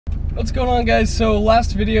What's going on, guys? So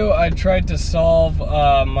last video I tried to solve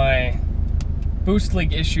my boost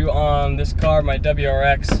leak issue on this car, my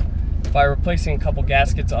WRX, by replacing a couple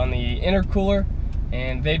gaskets on the intercooler,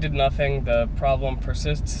 and they did nothing. The problem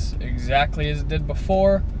persists exactly as it did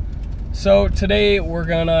before. So today we're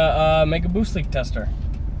gonna make a boost leak tester.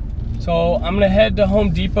 So I'm gonna head to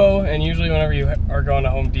Home Depot, and usually whenever you are going to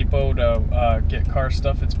Home Depot to get car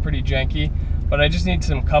stuff, it's pretty janky, but I just need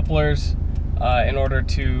some couplers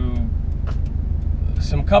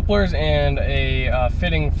some couplers and a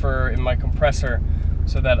fitting for in my compressor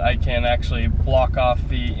so that I can actually block off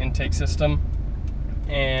the intake system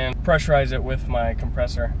and pressurize it with my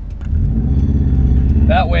compressor.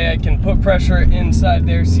 That way I can put pressure inside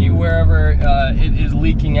there, see wherever it is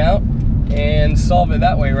leaking out, and solve it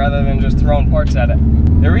that way rather than just throwing parts at it.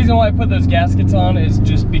 The reason why I put those gaskets on is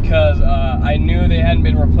just because I knew they hadn't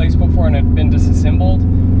been replaced before and had been disassembled,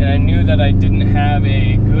 and I knew that I didn't have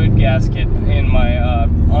a good gasket in my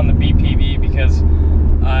on the BPV because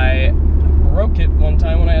I broke it one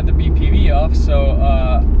time when I had the BPV off, so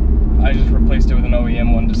I just replaced it with an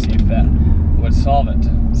OEM one to see if that would solve it,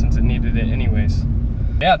 since it needed it anyways.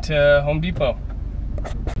 Yeah, to Home Depot.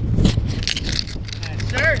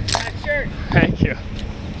 Nice shirt. Thank you.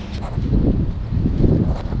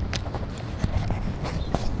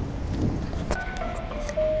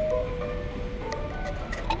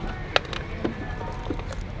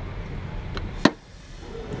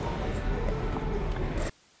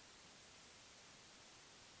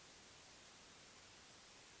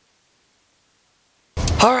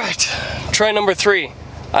 Alright, try number 3.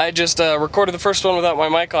 I just recorded the first one without my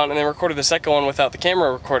mic on and then recorded the second one without the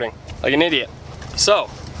camera recording, like an idiot. So,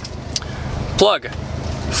 plug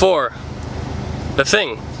for the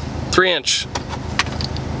thing, 3-inch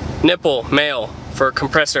nipple male for a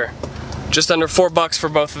compressor. Just under $4 for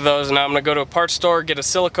both of those, and now I'm going to go to a parts store, get a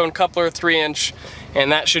silicone coupler, 3-inch,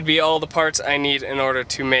 and that should be all the parts I need in order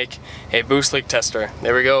to make a boost leak tester.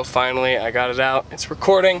 There we go, finally I got it out. It's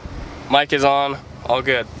recording, mic is on. All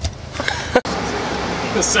good.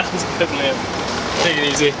 This sounds good, man. Take it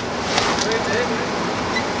easy.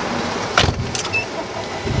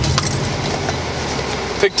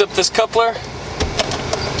 Picked up this coupler,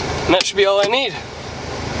 and that should be all I need.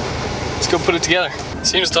 Let's go put it together.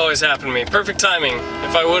 Seems to always happen to me. Perfect timing.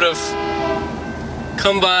 If I would have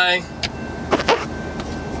come by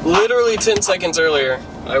literally 10 seconds earlier,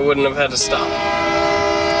 I wouldn't have had to stop.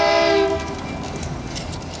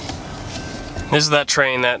 This is that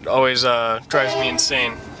train that always drives me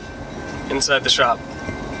insane inside the shop.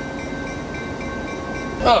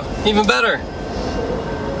 Oh, even better.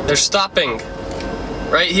 They're stopping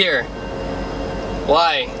right here.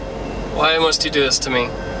 Why? Why must you do this to me?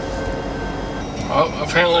 Oh,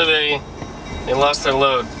 apparently they lost their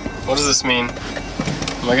load. What does this mean?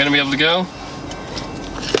 Am I gonna be able to go?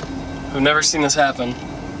 I've never seen this happen.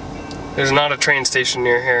 There's not a train station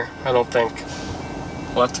near here, I don't think.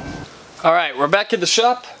 What? Alright, we're back at the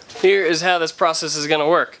shop. Here is how this process is going to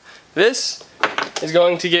work. This is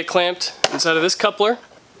going to get clamped inside of this coupler.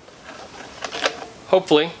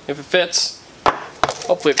 Hopefully, if it fits.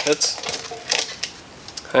 Hopefully it fits.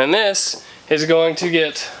 And this is going to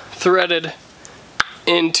get threaded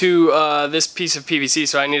into this piece of PVC.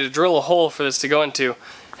 So I need to drill a hole for this to go into,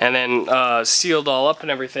 and then sealed all up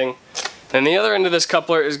and everything. And the other end of this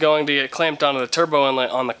coupler is going to get clamped onto the turbo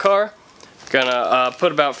inlet on the car. Gonna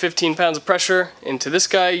put about 15 pounds of pressure into this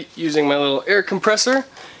guy using my little air compressor,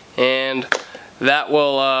 and that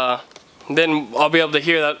will then I'll be able to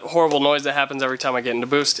hear that horrible noise that happens every time I get into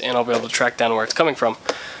boost, and I'll be able to track down where it's coming from.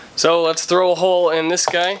 So let's throw a hole in this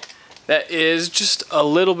guy that is just a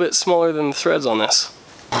little bit smaller than the threads on this.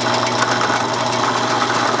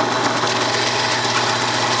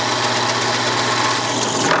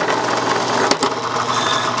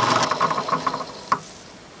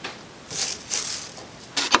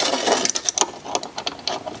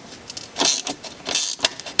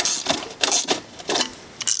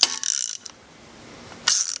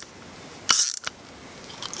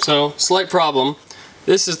 So, slight problem.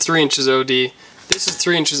 This is 3 inches OD. This is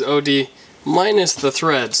 3 inches OD minus the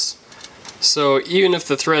threads. So even if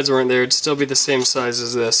the threads weren't there, it'd still be the same size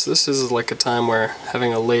as this. This is like a time where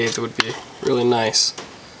having a lathe would be really nice.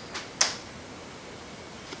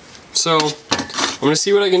 So I'm going to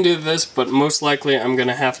see what I can do with this, but most likely I'm going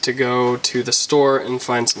to have to go to the store and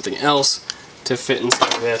find something else to fit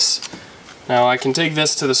inside this. Now I can take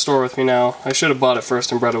this to the store with me now. I should have bought it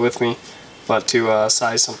first and brought it with me, but to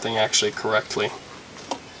size something actually correctly.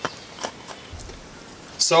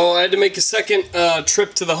 So I had to make a second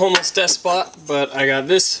trip to the homeless desk spot, but I got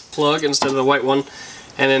this plug instead of the white one,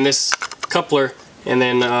 and then this coupler and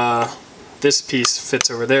then this piece fits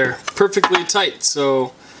over there perfectly tight.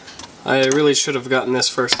 So I really should have gotten this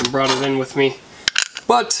first and brought it in with me,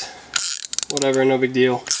 but whatever, no big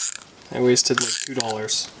deal. I wasted like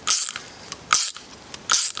 $2.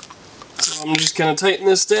 So I'm just gonna tighten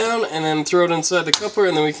this down and then throw it inside the coupler,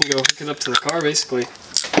 and then we can go hook it up to the car basically.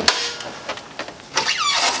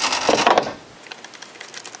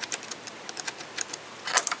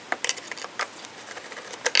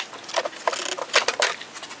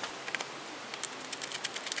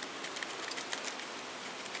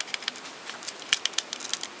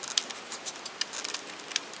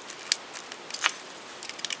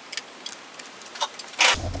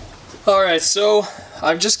 Alright, so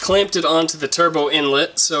I've just clamped it onto the turbo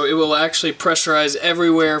inlet, so it will actually pressurize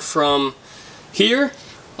everywhere from here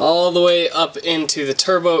all the way up into the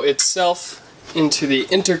turbo itself, into the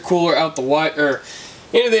intercooler, out the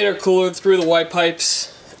into the intercooler, through the Y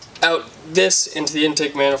pipes, out this into the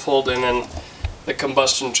intake manifold, and then the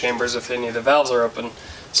combustion chambers if any of the valves are open.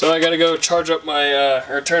 So I gotta go charge up my,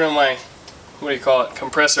 or turn on my,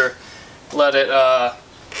 compressor, let it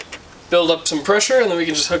build up some pressure, and then we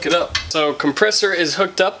can just hook it up. So compressor is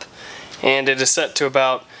hooked up and it is set to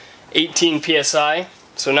about 18 psi.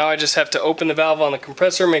 So now I just have to open the valve on the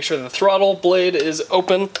compressor, make sure the throttle blade is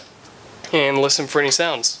open, and listen for any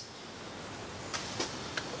sounds.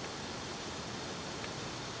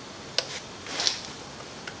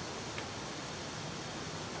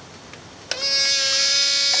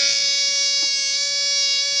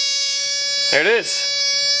 There it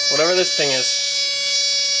is, whatever this thing is.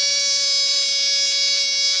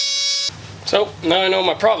 So, now I know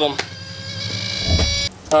my problem.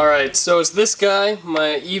 Alright, so it's this guy,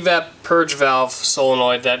 my evap purge valve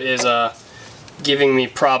solenoid, that is giving me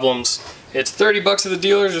problems. It's 30 bucks at the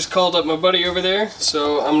dealer, just called up my buddy over there,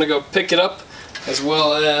 so I'm gonna go pick it up, as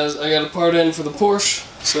well as I got a part in for the Porsche,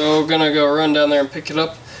 so gonna go run down there and pick it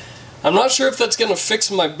up. I'm not sure if that's gonna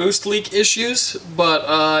fix my boost leak issues, but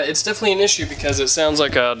it's definitely an issue because it sounds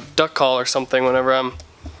like a duck call or something whenever I'm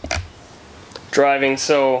driving,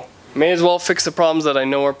 so may as well fix the problems that I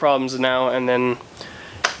know are problems now, and then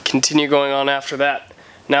continue going on after that.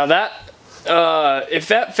 Now that, if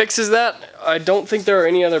that fixes that, I don't think there are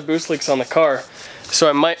any other boost leaks on the car. So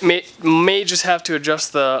I may just have to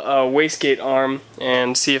adjust the wastegate arm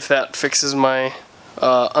and see if that fixes my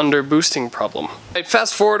under boosting problem. Right,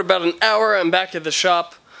 fast forward about an hour, I'm back at the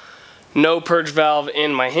shop. No purge valve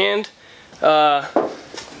in my hand.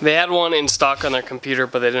 They had one in stock on their computer,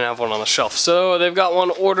 but they didn't have one on the shelf. So they've got one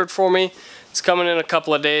ordered for me. It's coming in a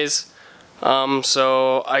couple of days.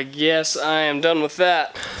 So I guess I am done with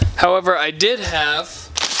that. However, I did have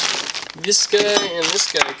this guy and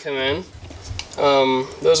this guy come in.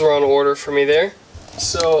 Those were on order for me there.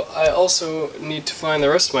 So I also need to find the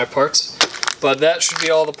rest of my parts. But that should be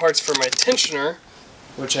all the parts for my tensioner,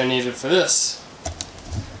 which I needed for this.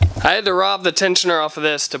 I had to rob the tensioner off of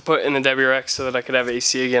this to put in the WRX so that I could have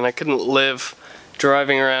AC again. I couldn't live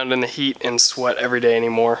driving around in the heat and sweat every day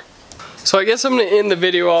anymore. So I guess I'm going to end the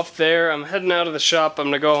video off there. I'm heading out of the shop. I'm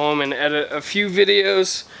going to go home and edit a few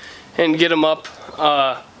videos and get them up.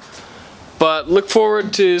 But look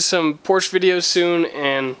forward to some Porsche videos soon,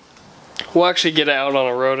 and we'll actually get it out on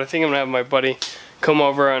the road. I think I'm going to have my buddy come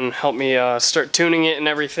over and help me start tuning it and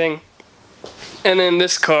everything. And then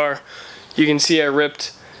this car, you can see I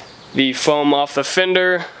ripped the foam off the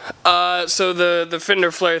fender. So the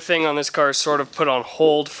fender flare thing on this car is sort of put on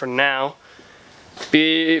hold for now.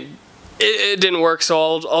 It didn't work, so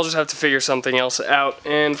I'll just have to figure something else out.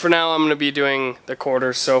 And for now, I'm going to be doing the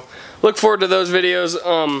quarters. So look forward to those videos.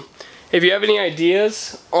 If you have any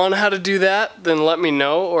ideas on how to do that, then let me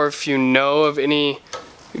know. Or if you know of any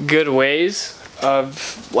good ways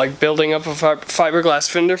of like building up a fiberglass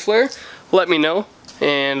fender flare, let me know.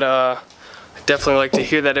 And definitely like to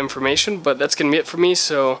hear that information, but that's gonna be it for me.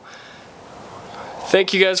 So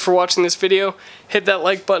thank you guys for watching this video. Hit that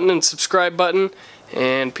like button and subscribe button,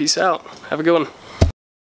 and peace out. Have a good one.